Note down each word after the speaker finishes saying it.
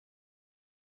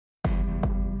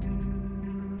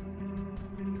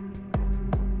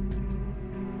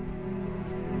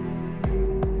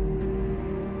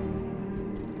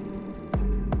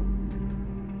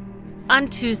On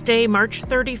Tuesday, March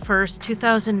 31st,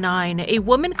 2009, a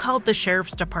woman called the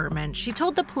sheriff's department. She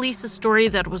told the police a story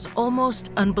that was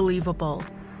almost unbelievable.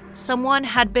 Someone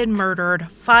had been murdered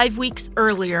 5 weeks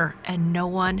earlier, and no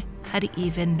one had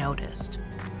even noticed.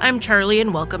 I'm Charlie,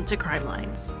 and welcome to Crime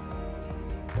Lines.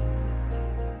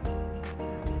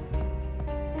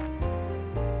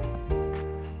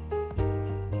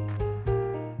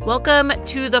 Welcome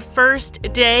to the first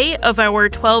day of our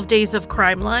 12 Days of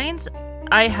Crime Lines.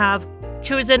 I have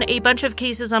chosen a bunch of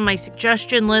cases on my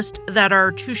suggestion list that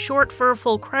are too short for a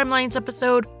full Crime Lines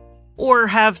episode or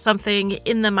have something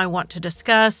in them I want to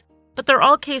discuss, but they're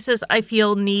all cases I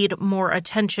feel need more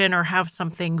attention or have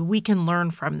something we can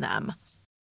learn from them.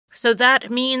 So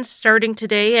that means starting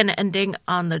today and ending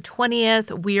on the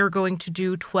 20th, we are going to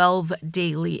do 12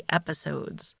 daily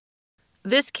episodes.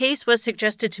 This case was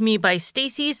suggested to me by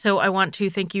Stacy, so I want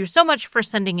to thank you so much for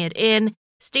sending it in.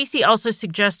 Stacy also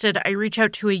suggested I reach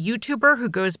out to a YouTuber who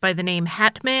goes by the name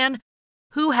Hatman,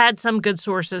 who had some good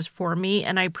sources for me,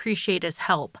 and I appreciate his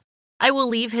help. I will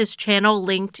leave his channel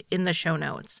linked in the show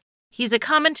notes. He's a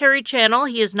commentary channel.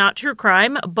 He is not true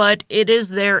crime, but it is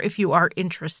there if you are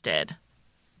interested.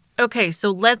 Okay,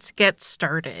 so let's get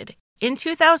started. In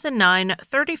 2009,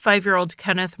 35-year-old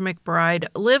Kenneth McBride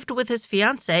lived with his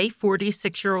fiancée,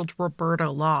 46-year-old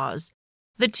Roberta Laws.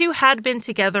 The two had been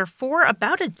together for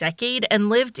about a decade and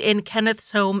lived in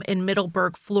Kenneth's home in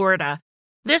Middleburg, Florida.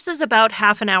 This is about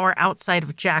half an hour outside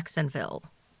of Jacksonville.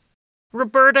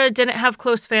 Roberta didn't have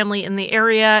close family in the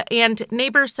area, and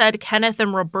neighbors said Kenneth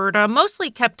and Roberta mostly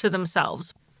kept to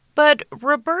themselves. But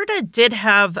Roberta did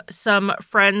have some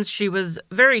friends she was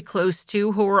very close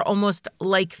to who were almost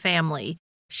like family.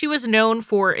 She was known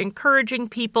for encouraging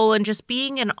people and just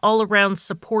being an all-around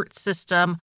support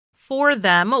system for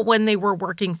them when they were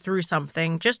working through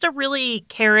something, just a really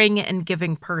caring and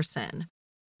giving person.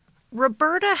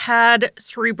 Roberta had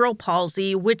cerebral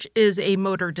palsy, which is a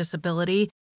motor disability,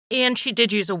 and she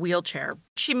did use a wheelchair.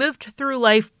 She moved through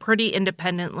life pretty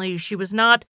independently. She was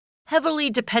not heavily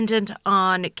dependent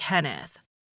on Kenneth.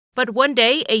 But one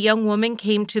day, a young woman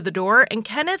came to the door, and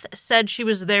Kenneth said she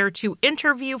was there to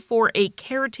interview for a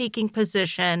caretaking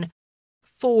position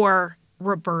for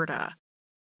Roberta.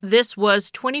 This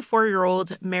was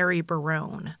 24-year-old Mary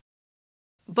Barone.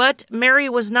 But Mary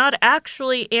was not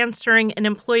actually answering an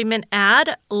employment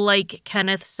ad like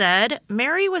Kenneth said.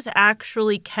 Mary was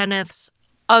actually Kenneth's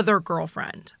other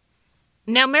girlfriend.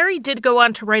 Now, Mary did go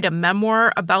on to write a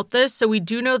memoir about this, so we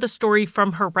do know the story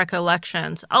from her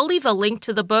recollections. I'll leave a link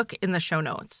to the book in the show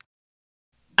notes.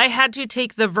 I had to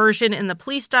take the version in the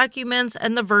police documents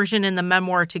and the version in the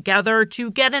memoir together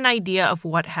to get an idea of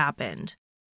what happened.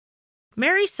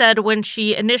 Mary said when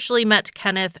she initially met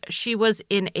Kenneth, she was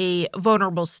in a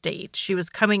vulnerable state. She was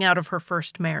coming out of her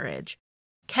first marriage.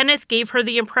 Kenneth gave her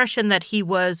the impression that he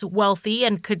was wealthy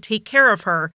and could take care of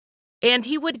her, and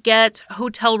he would get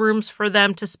hotel rooms for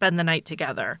them to spend the night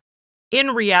together.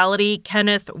 In reality,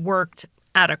 Kenneth worked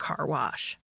at a car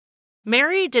wash.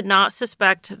 Mary did not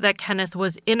suspect that Kenneth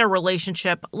was in a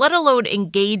relationship, let alone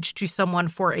engaged to someone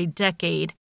for a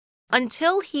decade,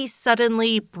 until he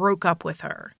suddenly broke up with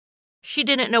her. She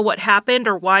didn't know what happened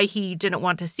or why he didn't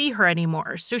want to see her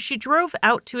anymore, so she drove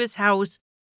out to his house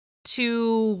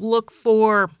to look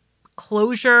for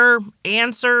closure,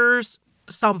 answers,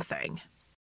 something.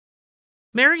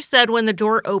 Mary said when the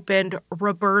door opened,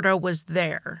 Roberta was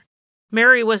there.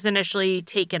 Mary was initially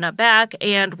taken aback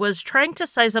and was trying to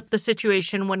size up the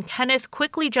situation when Kenneth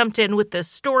quickly jumped in with this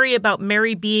story about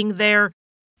Mary being there,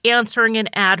 answering an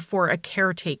ad for a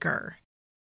caretaker.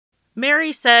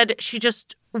 Mary said she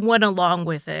just went along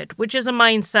with it, which is a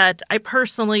mindset I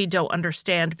personally don't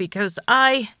understand because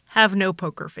I have no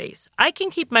poker face. I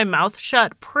can keep my mouth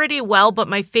shut pretty well, but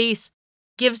my face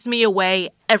gives me away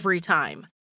every time.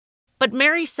 But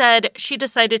Mary said she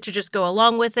decided to just go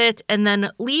along with it and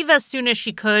then leave as soon as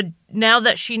she could now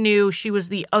that she knew she was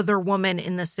the other woman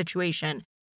in this situation.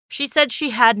 She said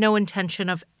she had no intention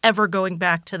of ever going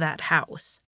back to that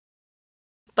house.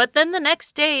 But then the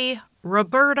next day,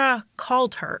 Roberta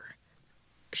called her.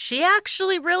 She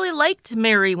actually really liked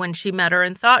Mary when she met her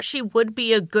and thought she would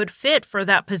be a good fit for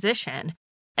that position.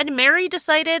 And Mary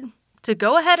decided to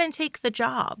go ahead and take the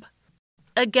job.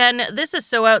 Again, this is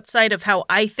so outside of how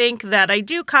I think that I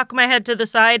do cock my head to the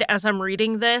side as I'm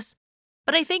reading this,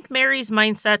 but I think Mary's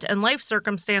mindset and life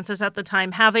circumstances at the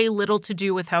time have a little to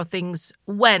do with how things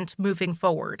went moving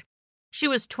forward. She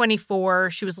was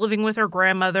 24, she was living with her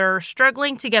grandmother,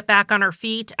 struggling to get back on her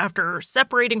feet after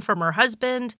separating from her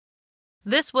husband.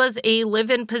 This was a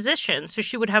live-in position, so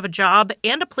she would have a job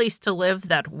and a place to live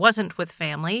that wasn't with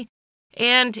family.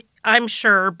 And I'm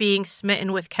sure being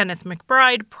smitten with Kenneth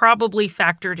McBride probably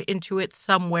factored into it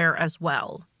somewhere as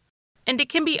well. And it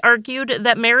can be argued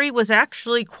that Mary was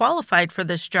actually qualified for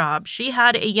this job. She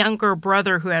had a younger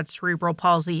brother who had cerebral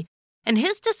palsy, and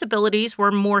his disabilities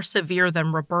were more severe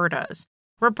than Roberta's.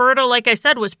 Roberta, like I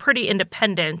said, was pretty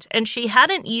independent, and she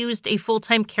hadn't used a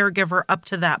full-time caregiver up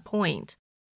to that point.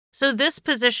 So this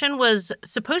position was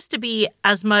supposed to be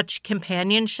as much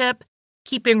companionship,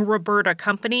 keeping Roberta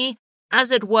company, as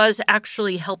it was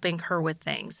actually helping her with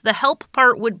things. The help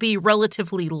part would be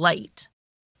relatively light.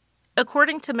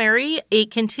 According to Mary, a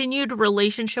continued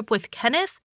relationship with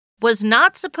Kenneth was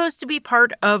not supposed to be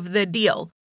part of the deal,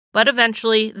 but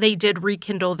eventually they did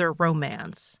rekindle their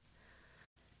romance.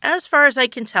 As far as I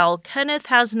can tell, Kenneth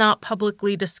has not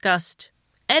publicly discussed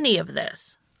any of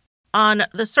this. On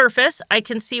the surface, I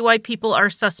can see why people are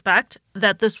suspect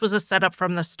that this was a setup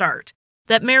from the start,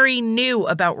 that Mary knew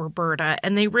about Roberta,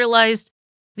 and they realized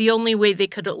the only way they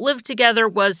could live together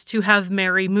was to have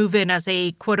Mary move in as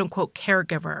a quote-unquote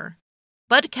caregiver.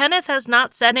 But Kenneth has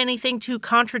not said anything to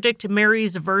contradict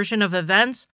Mary's version of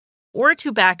events or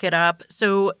to back it up,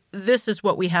 so this is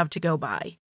what we have to go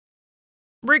by.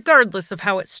 Regardless of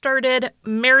how it started,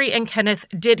 Mary and Kenneth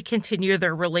did continue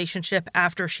their relationship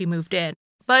after she moved in.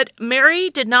 But Mary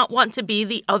did not want to be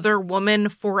the other woman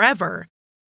forever,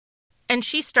 and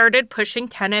she started pushing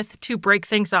Kenneth to break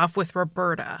things off with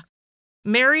Roberta.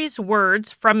 Mary's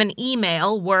words from an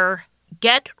email were,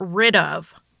 "Get rid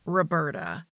of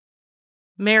Roberta."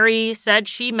 Mary said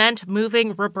she meant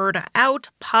moving Roberta out,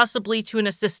 possibly to an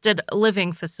assisted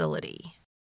living facility.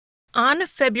 On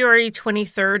February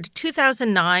 23rd,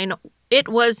 2009, it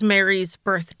was Mary's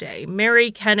birthday.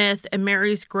 Mary, Kenneth, and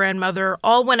Mary's grandmother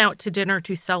all went out to dinner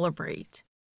to celebrate.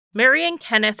 Mary and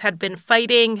Kenneth had been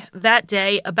fighting that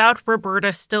day about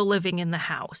Roberta still living in the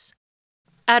house.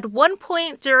 At one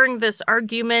point during this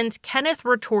argument, Kenneth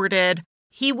retorted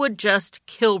he would just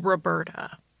kill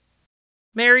Roberta.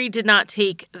 Mary did not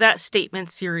take that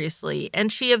statement seriously,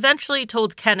 and she eventually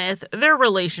told Kenneth their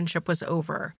relationship was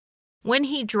over. When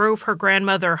he drove her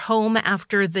grandmother home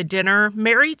after the dinner,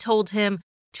 Mary told him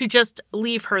to just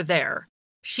leave her there.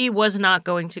 She was not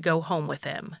going to go home with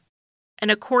him. And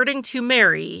according to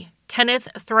Mary, Kenneth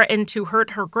threatened to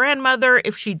hurt her grandmother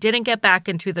if she didn't get back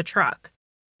into the truck.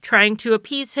 Trying to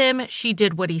appease him, she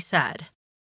did what he said.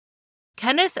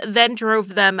 Kenneth then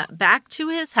drove them back to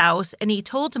his house, and he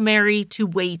told Mary to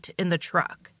wait in the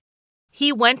truck.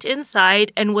 He went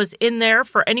inside and was in there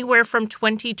for anywhere from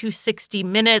 20 to 60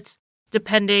 minutes,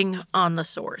 depending on the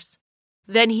source.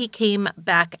 Then he came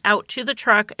back out to the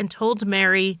truck and told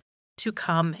Mary to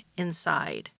come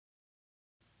inside.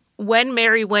 When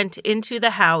Mary went into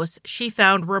the house, she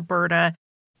found Roberta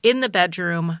in the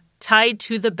bedroom, tied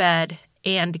to the bed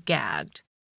and gagged.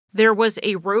 There was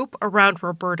a rope around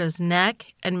Roberta's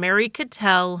neck, and Mary could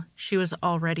tell she was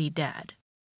already dead.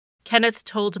 Kenneth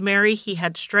told Mary he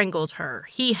had strangled her.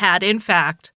 He had, in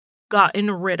fact, gotten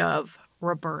rid of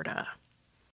Roberta.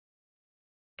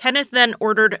 Kenneth then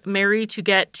ordered Mary to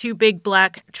get 2 big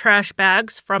black trash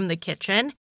bags from the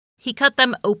kitchen. He cut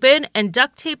them open and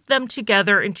duct taped them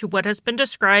together into what has been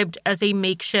described as a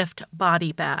makeshift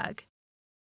body bag.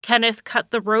 Kenneth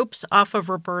cut the ropes off of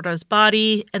Roberta's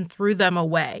body and threw them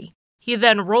away. He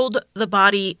then rolled the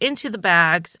body into the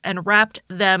bags and wrapped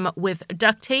them with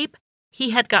duct tape he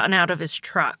had gotten out of his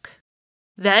truck.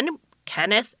 Then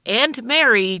Kenneth and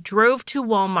Mary drove to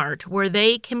Walmart, where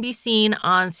they can be seen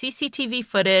on CCTV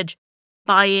footage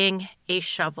buying a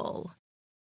shovel.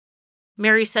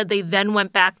 Mary said they then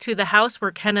went back to the house where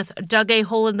Kenneth dug a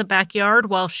hole in the backyard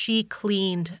while she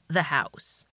cleaned the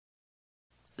house.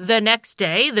 The next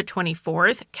day, the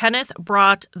 24th, Kenneth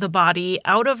brought the body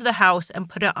out of the house and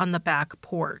put it on the back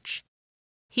porch.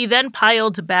 He then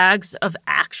piled bags of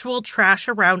actual trash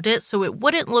around it so it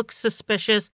wouldn't look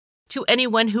suspicious to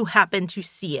anyone who happened to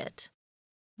see it.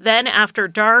 Then, after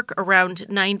dark, around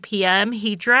 9 p.m.,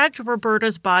 he dragged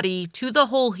Roberta's body to the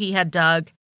hole he had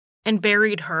dug and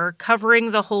buried her,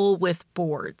 covering the hole with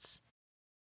boards.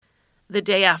 The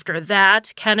day after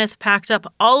that, Kenneth packed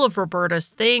up all of Roberta's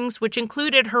things, which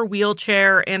included her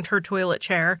wheelchair and her toilet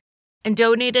chair, and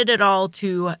donated it all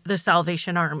to the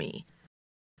Salvation Army.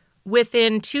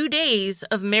 Within 2 days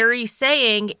of Mary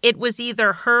saying it was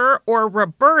either her or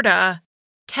Roberta,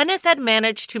 Kenneth had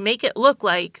managed to make it look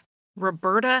like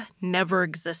Roberta never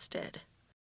existed.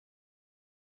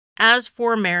 As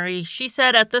for Mary, she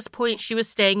said at this point she was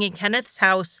staying in Kenneth's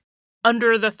house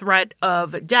under the threat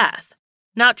of death.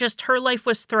 Not just her life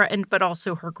was threatened, but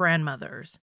also her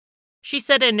grandmother's. She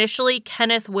said initially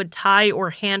Kenneth would tie or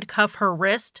handcuff her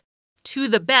wrist to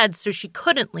the bed so she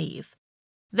couldn't leave.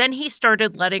 Then he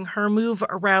started letting her move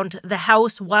around the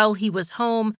house while he was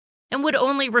home and would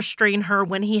only restrain her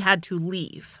when he had to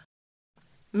leave.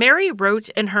 Mary wrote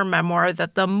in her memoir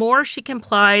that the more she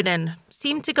complied and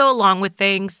seemed to go along with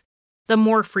things, the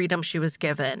more freedom she was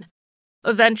given.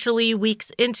 Eventually,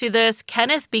 weeks into this,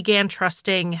 Kenneth began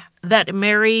trusting that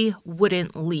Mary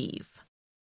wouldn't leave.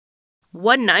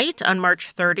 One night on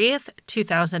March 30th,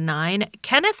 2009,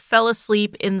 Kenneth fell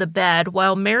asleep in the bed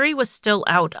while Mary was still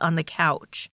out on the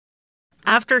couch.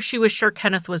 After she was sure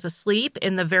Kenneth was asleep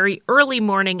in the very early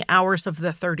morning hours of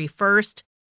the 31st,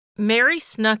 Mary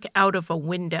snuck out of a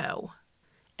window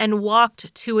and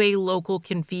walked to a local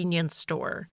convenience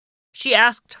store. She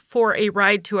asked for a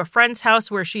ride to a friend's house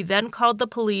where she then called the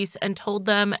police and told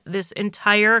them this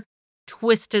entire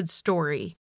twisted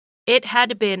story. It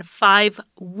had been 5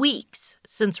 weeks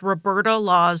since Roberta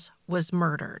Laws was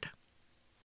murdered.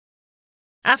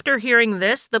 After hearing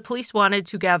this, the police wanted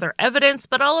to gather evidence,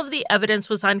 but all of the evidence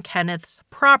was on Kenneth's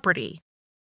property.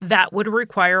 That would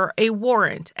require a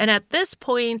warrant, and at this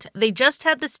point, they just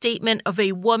had the statement of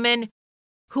a woman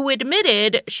who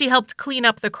admitted she helped clean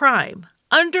up the crime.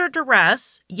 Under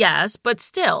duress, yes, but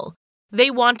still, they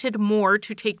wanted more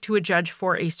to take to a judge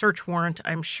for a search warrant,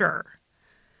 I'm sure.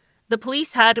 The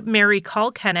police had Mary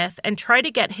call Kenneth and try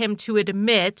to get him to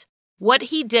admit what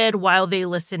he did while they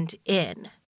listened in.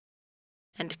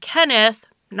 And Kenneth,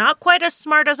 not quite as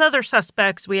smart as other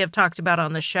suspects we have talked about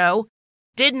on the show,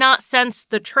 did not sense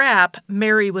the trap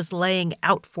Mary was laying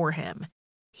out for him.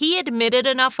 He admitted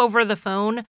enough over the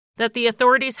phone that the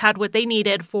authorities had what they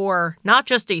needed for not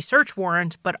just a search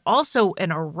warrant, but also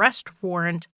an arrest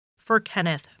warrant for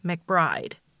Kenneth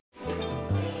McBride.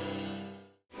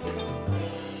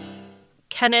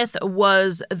 Kenneth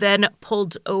was then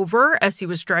pulled over as he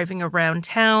was driving around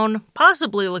town,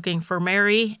 possibly looking for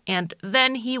Mary, and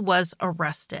then he was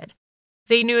arrested.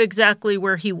 They knew exactly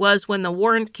where he was when the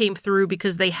warrant came through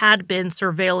because they had been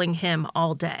surveilling him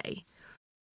all day.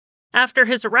 After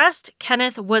his arrest,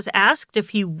 Kenneth was asked if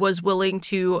he was willing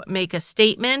to make a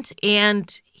statement,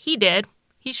 and he did.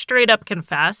 He straight up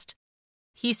confessed.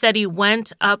 He said he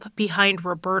went up behind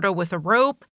Roberta with a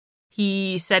rope.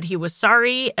 He said he was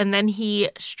sorry, and then he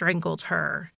strangled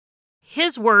her.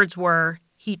 His words were,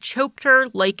 he choked her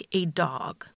like a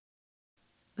dog.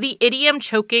 The idiom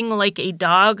choking like a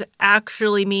dog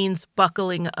actually means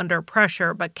buckling under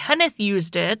pressure, but Kenneth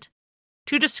used it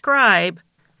to describe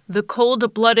the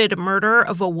cold-blooded murder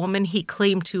of a woman he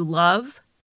claimed to love,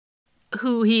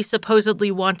 who he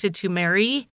supposedly wanted to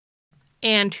marry,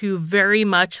 and who very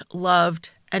much loved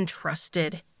and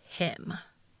trusted him.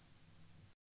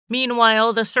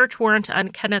 Meanwhile, the search warrant on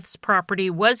Kenneth's property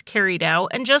was carried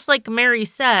out, and just like Mary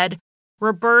said,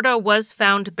 Roberta was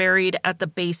found buried at the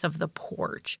base of the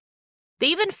porch. They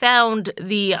even found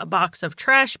the box of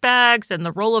trash bags and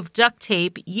the roll of duct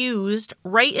tape used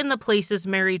right in the places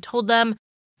Mary told them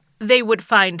they would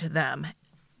find them.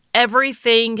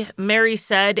 Everything Mary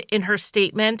said in her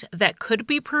statement that could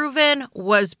be proven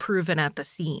was proven at the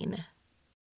scene.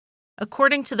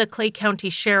 According to the Clay County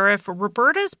Sheriff,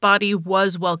 Roberta's body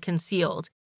was well concealed.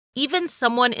 Even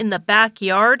someone in the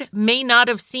backyard may not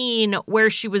have seen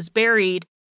where she was buried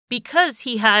because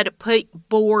he had put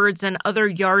boards and other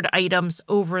yard items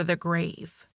over the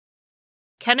grave.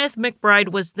 Kenneth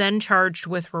McBride was then charged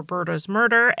with Roberta's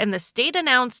murder, and the state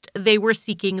announced they were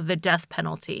seeking the death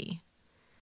penalty.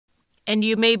 And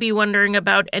you may be wondering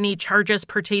about any charges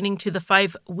pertaining to the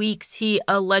 5 weeks he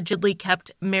allegedly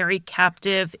kept Mary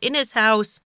captive in his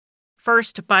house,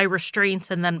 first by restraints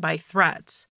and then by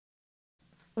threats.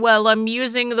 Well, I'm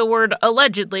using the word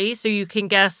allegedly, so you can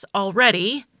guess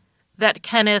already that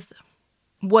Kenneth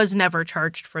was never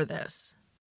charged for this.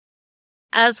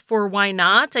 As for why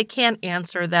not, I can't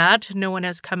answer that. No one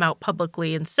has come out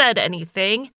publicly and said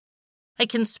anything. I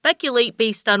can speculate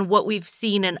based on what we've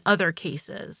seen in other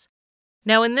cases.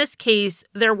 Now, in this case,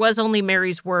 there was only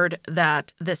Mary's word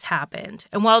that this happened.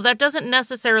 And while that doesn't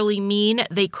necessarily mean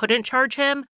they couldn't charge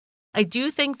him, I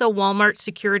do think the Walmart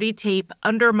security tape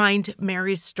undermined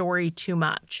Mary's story too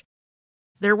much.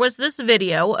 There was this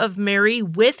video of Mary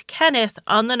with Kenneth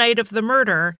on the night of the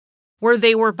murder where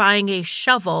they were buying a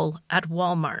shovel at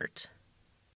Walmart.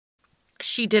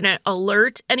 She didn't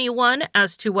alert anyone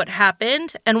as to what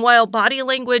happened, and while body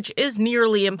language is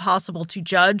nearly impossible to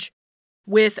judge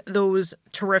with those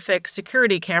terrific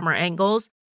security camera angles,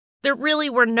 there really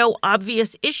were no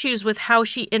obvious issues with how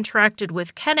she interacted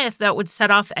with Kenneth that would set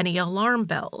off any alarm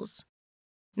bells.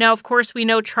 Now, of course, we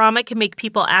know trauma can make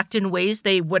people act in ways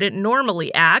they wouldn't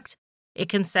normally act. It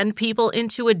can send people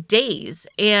into a daze,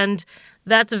 and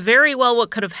that's very well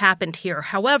what could have happened here.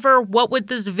 However, what would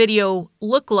this video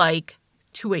look like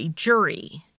to a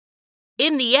jury.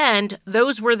 In the end,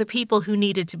 those were the people who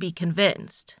needed to be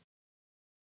convinced.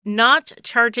 Not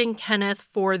charging Kenneth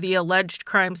for the alleged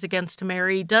crimes against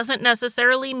Mary doesn't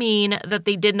necessarily mean that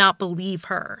they did not believe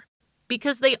her,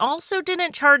 because they also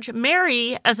didn't charge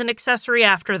Mary as an accessory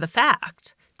after the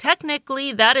fact.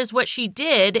 Technically, that is what she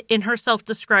did in her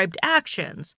self-described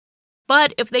actions.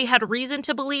 But if they had reason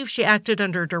to believe she acted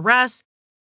under duress,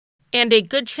 and a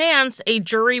good chance a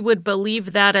jury would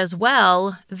believe that as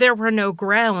well, there were no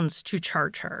grounds to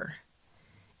charge her.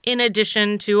 In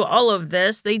addition to all of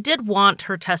this, they did want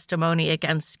her testimony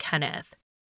against Kenneth.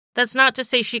 That's not to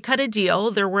say she cut a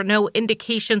deal. There were no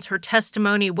indications her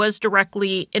testimony was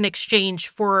directly in exchange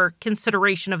for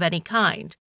consideration of any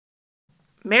kind.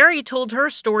 Mary told her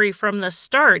story from the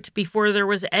start before there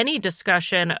was any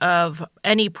discussion of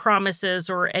any promises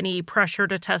or any pressure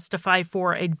to testify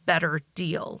for a better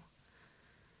deal.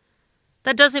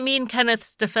 That doesn't mean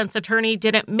Kenneth's defense attorney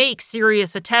didn't make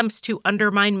serious attempts to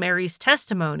undermine Mary's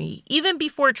testimony, even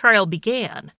before trial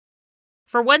began.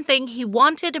 For one thing, he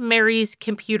wanted Mary's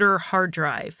computer hard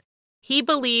drive. He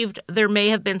believed there may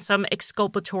have been some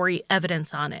exculpatory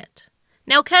evidence on it.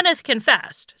 Now, Kenneth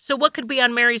confessed, so what could be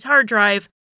on Mary's hard drive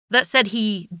that said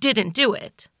he didn't do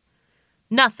it?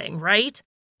 Nothing, right?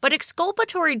 But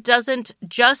exculpatory doesn't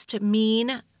just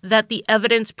mean that the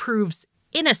evidence proves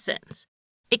innocence.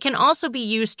 It can also be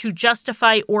used to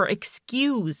justify or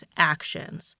excuse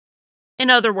actions. In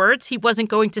other words, he wasn't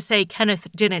going to say Kenneth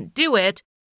didn't do it,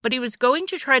 but he was going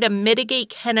to try to mitigate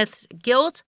Kenneth's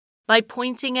guilt by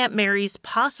pointing at Mary's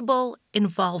possible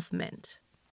involvement.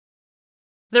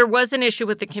 There was an issue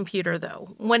with the computer,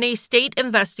 though. When a state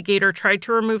investigator tried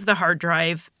to remove the hard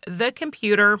drive, the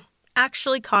computer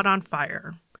actually caught on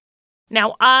fire.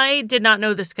 Now, I did not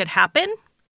know this could happen.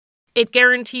 It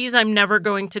guarantees I'm never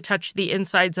going to touch the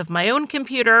insides of my own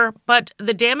computer, but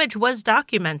the damage was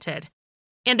documented,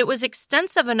 and it was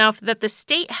extensive enough that the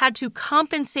state had to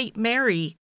compensate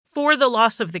Mary for the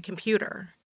loss of the computer.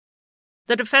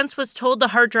 The defense was told the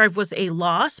hard drive was a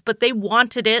loss, but they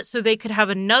wanted it so they could have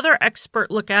another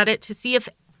expert look at it to see if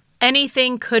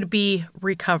anything could be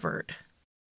recovered.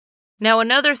 Now,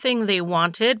 another thing they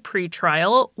wanted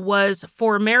pre-trial was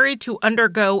for Mary to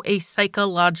undergo a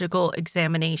psychological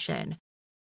examination.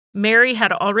 Mary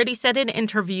had already said in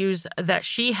interviews that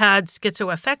she had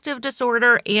schizoaffective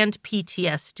disorder and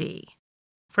PTSD.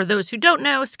 For those who don't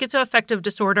know, schizoaffective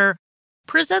disorder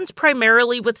presents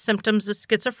primarily with symptoms of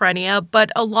schizophrenia,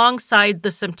 but alongside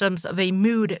the symptoms of a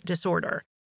mood disorder.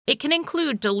 It can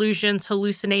include delusions,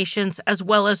 hallucinations, as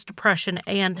well as depression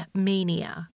and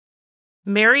mania.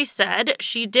 Mary said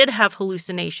she did have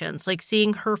hallucinations, like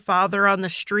seeing her father on the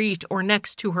street or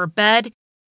next to her bed,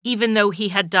 even though he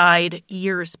had died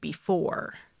years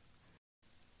before.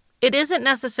 It isn't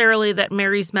necessarily that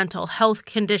Mary's mental health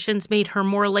conditions made her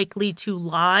more likely to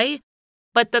lie,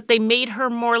 but that they made her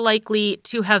more likely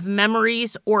to have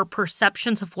memories or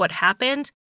perceptions of what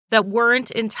happened that weren't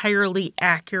entirely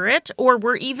accurate or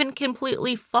were even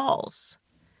completely false.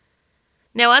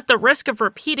 Now, at the risk of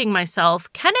repeating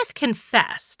myself, Kenneth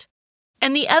confessed,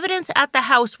 and the evidence at the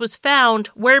house was found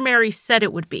where Mary said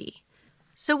it would be.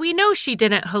 So we know she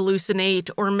didn't hallucinate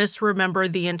or misremember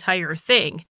the entire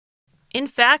thing. In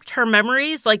fact, her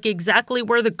memories, like exactly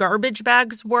where the garbage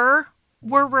bags were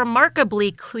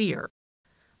remarkably clear.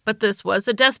 But this was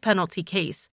a death penalty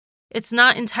case. It's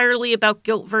not entirely about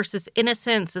guilt versus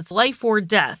innocence, it's life or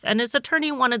death, and his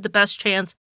attorney wanted the best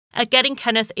chance at getting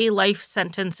Kenneth a life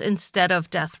sentence instead of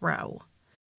death row.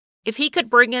 If he could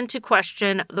bring into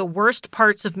question the worst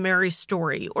parts of Mary's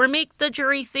story or make the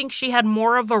jury think she had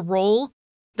more of a role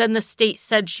than the state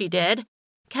said she did,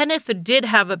 Kenneth did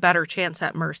have a better chance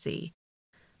at mercy.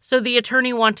 So the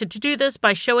attorney wanted to do this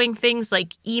by showing things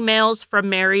like emails from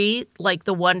Mary, like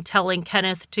the one telling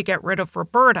Kenneth to get rid of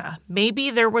Roberta. Maybe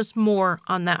there was more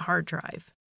on that hard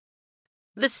drive.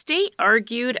 The state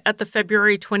argued at the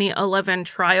February 2011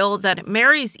 trial that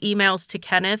Mary's emails to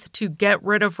Kenneth to get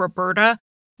rid of Roberta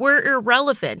were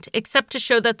irrelevant, except to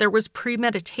show that there was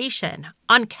premeditation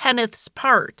on Kenneth's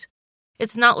part.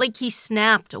 It's not like he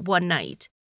snapped one night.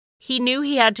 He knew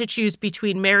he had to choose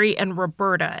between Mary and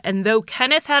Roberta, and though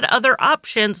Kenneth had other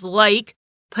options like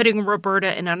putting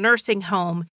Roberta in a nursing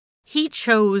home, he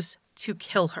chose to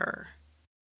kill her.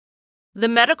 The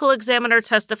medical examiner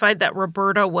testified that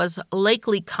Roberta was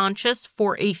likely conscious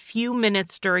for a few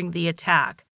minutes during the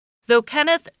attack, though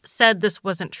Kenneth said this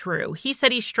wasn't true. He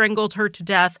said he strangled her to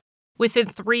death within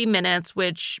 3 minutes,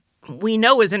 which we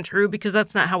know isn't true because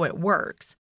that's not how it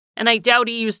works. And I doubt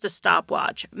he used a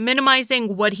stopwatch.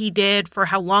 Minimizing what he did for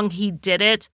how long he did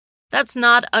it, that's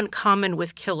not uncommon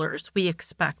with killers. We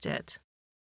expect it.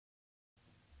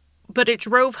 but it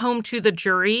drove home to the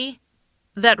jury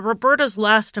that Roberta's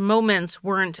last moments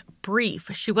weren't brief.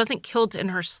 She wasn't killed in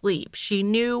her sleep. She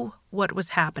knew what was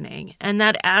happening, and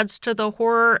that adds to the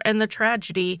horror and the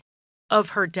tragedy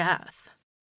of her death.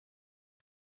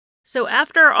 So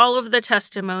after all of the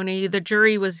testimony, the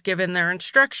jury was given their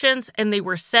instructions and they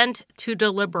were sent to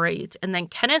deliberate. And then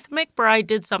Kenneth McBride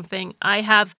did something I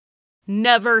have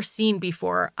never seen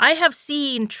before. I have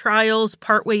seen trials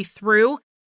partway through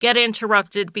get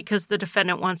interrupted because the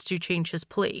defendant wants to change his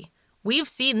plea. We've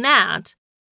seen that.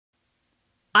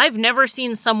 I've never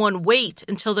seen someone wait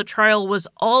until the trial was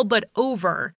all but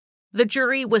over. The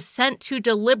jury was sent to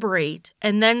deliberate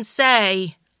and then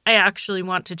say, I actually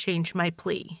want to change my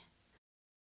plea.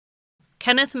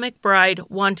 Kenneth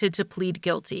McBride wanted to plead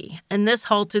guilty, and this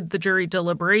halted the jury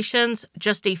deliberations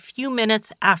just a few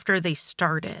minutes after they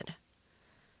started.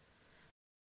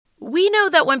 We know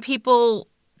that when people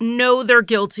know they're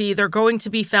guilty, they're going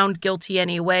to be found guilty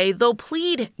anyway. They'll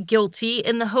plead guilty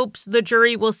in the hopes the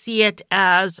jury will see it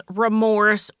as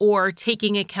remorse or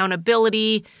taking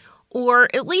accountability, or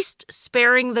at least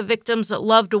sparing the victim's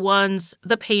loved ones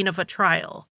the pain of a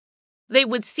trial. They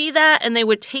would see that and they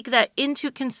would take that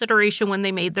into consideration when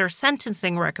they made their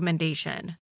sentencing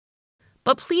recommendation.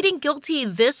 But pleading guilty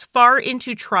this far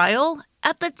into trial,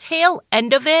 at the tail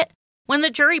end of it, when the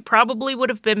jury probably would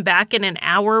have been back in an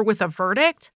hour with a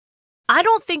verdict, I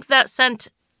don't think that sent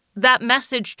that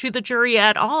message to the jury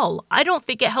at all. I don't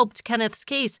think it helped Kenneth's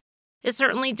case. It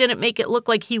certainly didn't make it look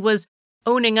like he was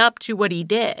owning up to what he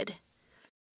did.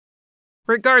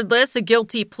 Regardless, a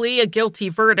guilty plea, a guilty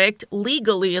verdict,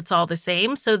 legally it's all the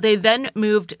same, so they then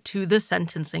moved to the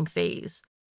sentencing phase.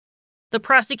 The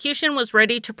prosecution was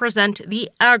ready to present the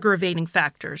aggravating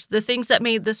factors, the things that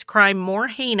made this crime more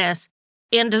heinous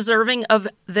and deserving of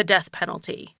the death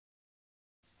penalty.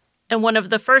 And one of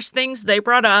the first things they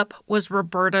brought up was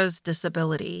Roberta's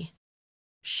disability.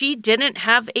 She didn't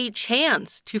have a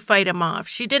chance to fight him off.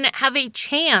 She didn't have a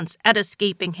chance at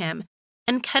escaping him,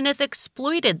 and Kenneth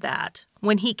exploited that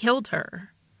when he killed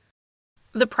her.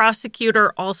 The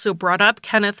prosecutor also brought up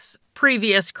Kenneth's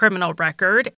previous criminal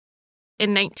record.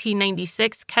 In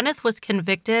 1996, Kenneth was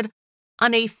convicted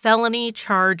on a felony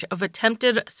charge of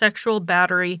attempted sexual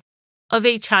battery of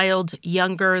a child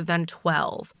younger than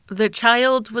 12. The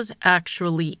child was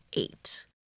actually 8,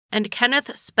 and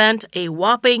Kenneth spent a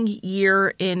whopping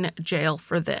year in jail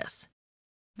for this.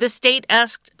 The state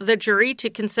asked the jury to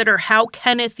consider how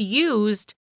Kenneth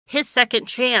used his second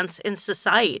chance in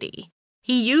society.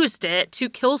 He used it to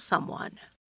kill someone.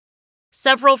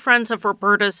 Several friends of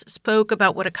Roberta's spoke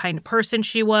about what a kind person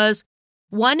she was.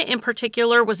 One in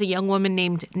particular was a young woman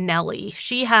named Nellie.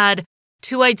 She had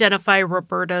to identify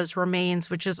Roberta's remains,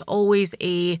 which is always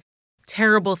a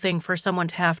terrible thing for someone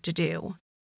to have to do.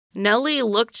 Nellie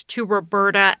looked to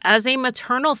Roberta as a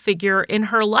maternal figure in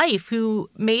her life who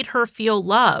made her feel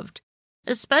loved,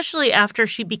 especially after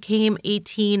she became a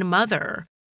teen mother.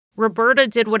 Roberta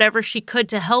did whatever she could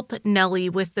to help Nellie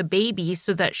with the baby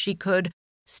so that she could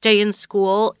stay in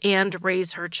school and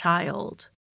raise her child.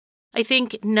 I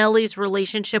think Nellie's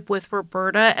relationship with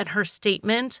Roberta and her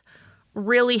statement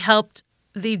really helped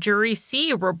the jury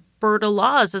see Roberta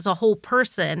Laws as a whole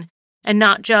person and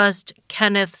not just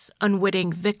Kenneth's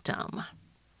unwitting victim.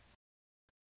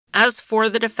 As for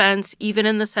the defense, even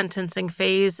in the sentencing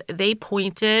phase, they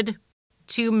pointed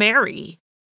to Mary.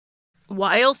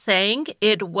 While saying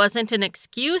it wasn't an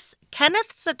excuse,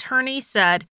 Kenneth's attorney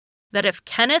said that if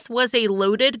Kenneth was a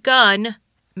loaded gun,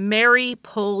 Mary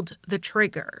pulled the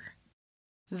trigger.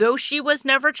 Though she was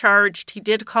never charged, he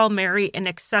did call Mary an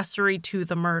accessory to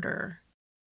the murder.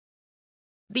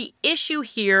 The issue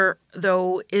here,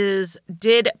 though, is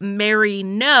did Mary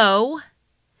know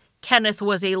Kenneth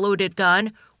was a loaded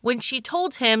gun when she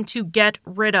told him to get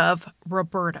rid of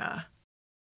Roberta?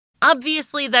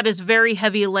 Obviously, that is very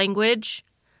heavy language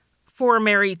for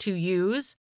Mary to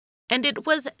use, and it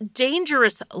was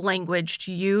dangerous language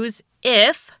to use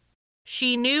if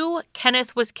she knew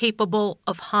Kenneth was capable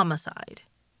of homicide.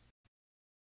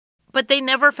 But they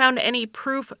never found any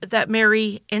proof that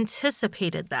Mary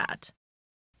anticipated that.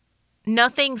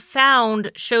 Nothing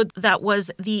found showed that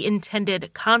was the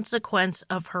intended consequence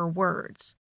of her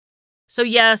words. So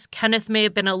yes, Kenneth may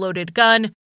have been a loaded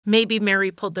gun. Maybe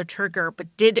Mary pulled the trigger,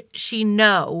 but did she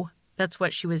know that's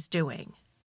what she was doing?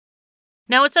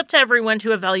 Now it's up to everyone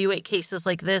to evaluate cases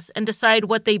like this and decide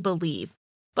what they believe.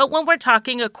 But when we're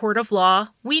talking a court of law,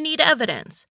 we need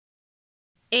evidence.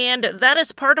 And that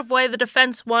is part of why the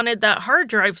defense wanted that hard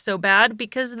drive so bad,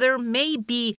 because there may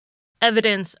be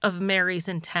evidence of Mary's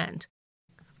intent.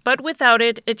 But without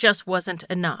it, it just wasn't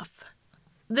enough.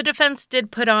 The defense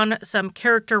did put on some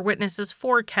character witnesses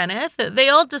for Kenneth. They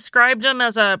all described him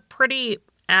as a pretty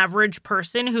average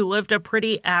person who lived a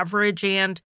pretty average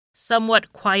and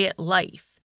somewhat quiet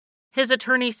life. His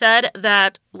attorney said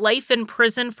that life in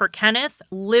prison for Kenneth,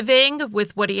 living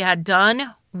with what he had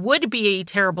done, would be a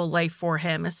terrible life for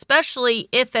him, especially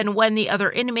if and when the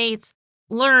other inmates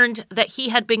learned that he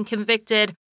had been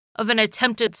convicted of an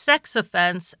attempted sex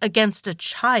offense against a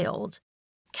child.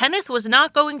 Kenneth was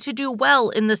not going to do well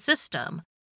in the system,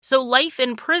 so life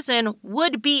in prison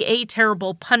would be a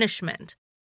terrible punishment.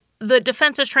 The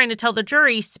defense is trying to tell the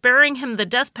jury sparing him the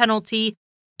death penalty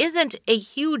isn't a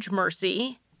huge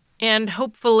mercy, and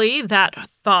hopefully that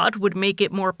thought would make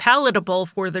it more palatable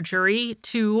for the jury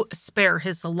to spare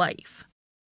his life.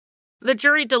 The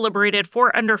jury deliberated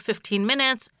for under 15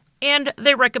 minutes, and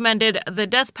they recommended the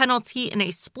death penalty in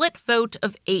a split vote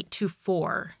of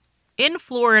 8-4. In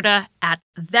Florida, at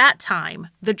that time,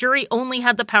 the jury only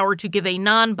had the power to give a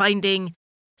non-binding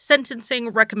sentencing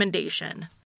recommendation.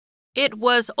 It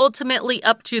was ultimately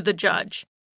up to the judge.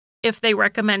 If they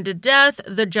recommended death,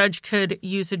 the judge could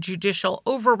use a judicial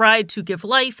override to give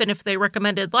life, and if they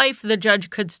recommended life, the judge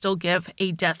could still give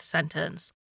a death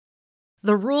sentence.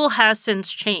 The rule has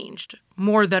since changed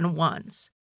more than once.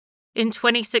 In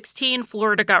 2016,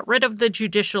 Florida got rid of the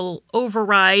judicial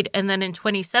override, and then in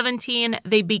 2017,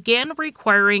 they began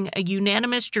requiring a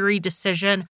unanimous jury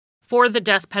decision for the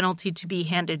death penalty to be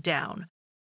handed down.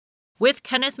 With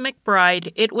Kenneth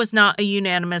McBride, it was not a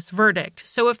unanimous verdict,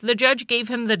 so if the judge gave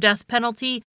him the death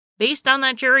penalty based on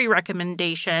that jury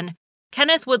recommendation,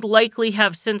 Kenneth would likely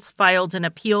have since filed an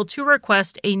appeal to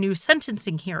request a new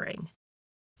sentencing hearing.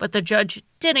 But the judge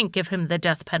didn't give him the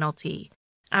death penalty.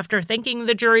 After thanking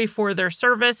the jury for their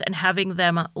service and having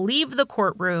them leave the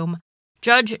courtroom,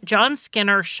 Judge John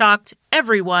Skinner shocked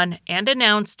everyone and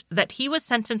announced that he was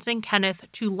sentencing Kenneth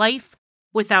to life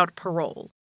without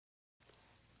parole.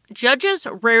 Judges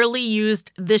rarely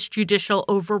used this judicial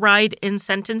override in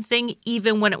sentencing,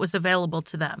 even when it was available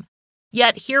to them.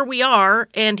 Yet here we are,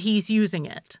 and he's using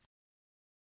it.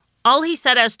 All he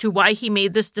said as to why he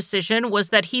made this decision was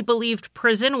that he believed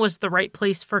prison was the right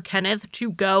place for Kenneth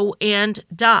to go and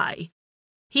die.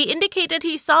 He indicated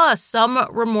he saw some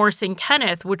remorse in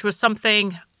Kenneth, which was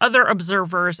something other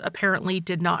observers apparently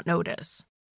did not notice.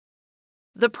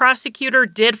 The prosecutor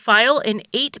did file an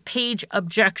 8-page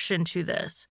objection to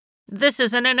this. This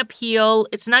isn't an appeal.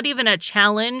 It's not even a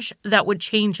challenge that would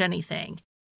change anything.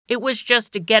 It was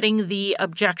just getting the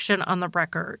objection on the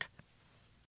record.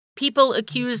 People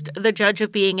accused the judge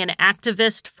of being an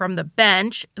activist from the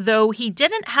bench, though he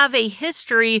didn't have a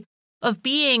history of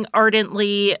being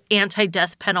ardently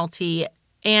anti-death penalty,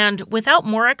 and without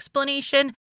more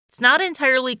explanation, it's not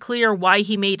entirely clear why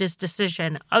he made his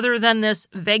decision, other than this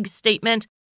vague statement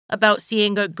about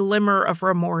seeing a glimmer of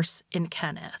remorse in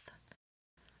Kenneth.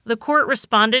 The court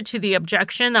responded to the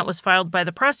objection that was filed by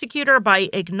the prosecutor by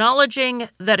acknowledging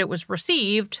that it was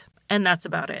received, and that's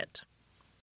about it.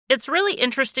 It's really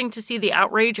interesting to see the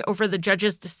outrage over the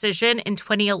judge's decision in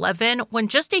 2011 when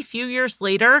just a few years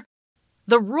later,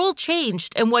 the rule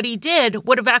changed and what he did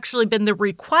would have actually been the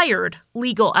required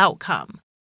legal outcome.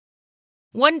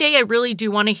 One day I really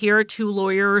do want to hear two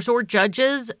lawyers or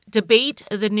judges debate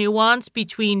the nuance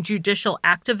between judicial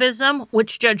activism,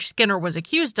 which Judge Skinner was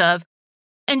accused of,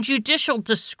 and judicial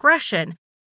discretion,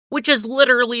 which is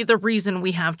literally the reason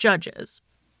we have judges.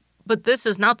 But this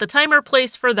is not the time or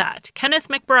place for that. Kenneth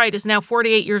McBride is now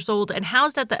 48 years old and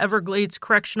housed at the Everglades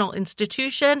Correctional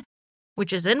Institution,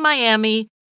 which is in Miami,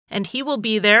 and he will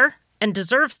be there, and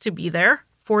deserves to be there,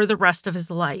 for the rest of his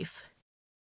life.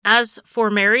 As for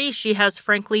Mary, she has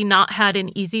frankly not had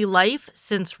an easy life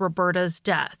since Roberta's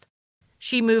death.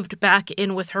 She moved back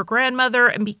in with her grandmother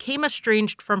and became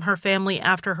estranged from her family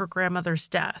after her grandmother's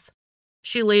death.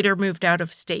 She later moved out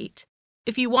of state.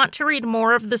 If you want to read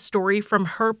more of the story from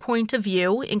her point of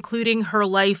view, including her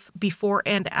life before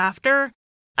and after,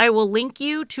 I will link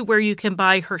you to where you can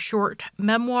buy her short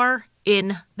memoir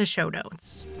in the show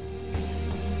notes.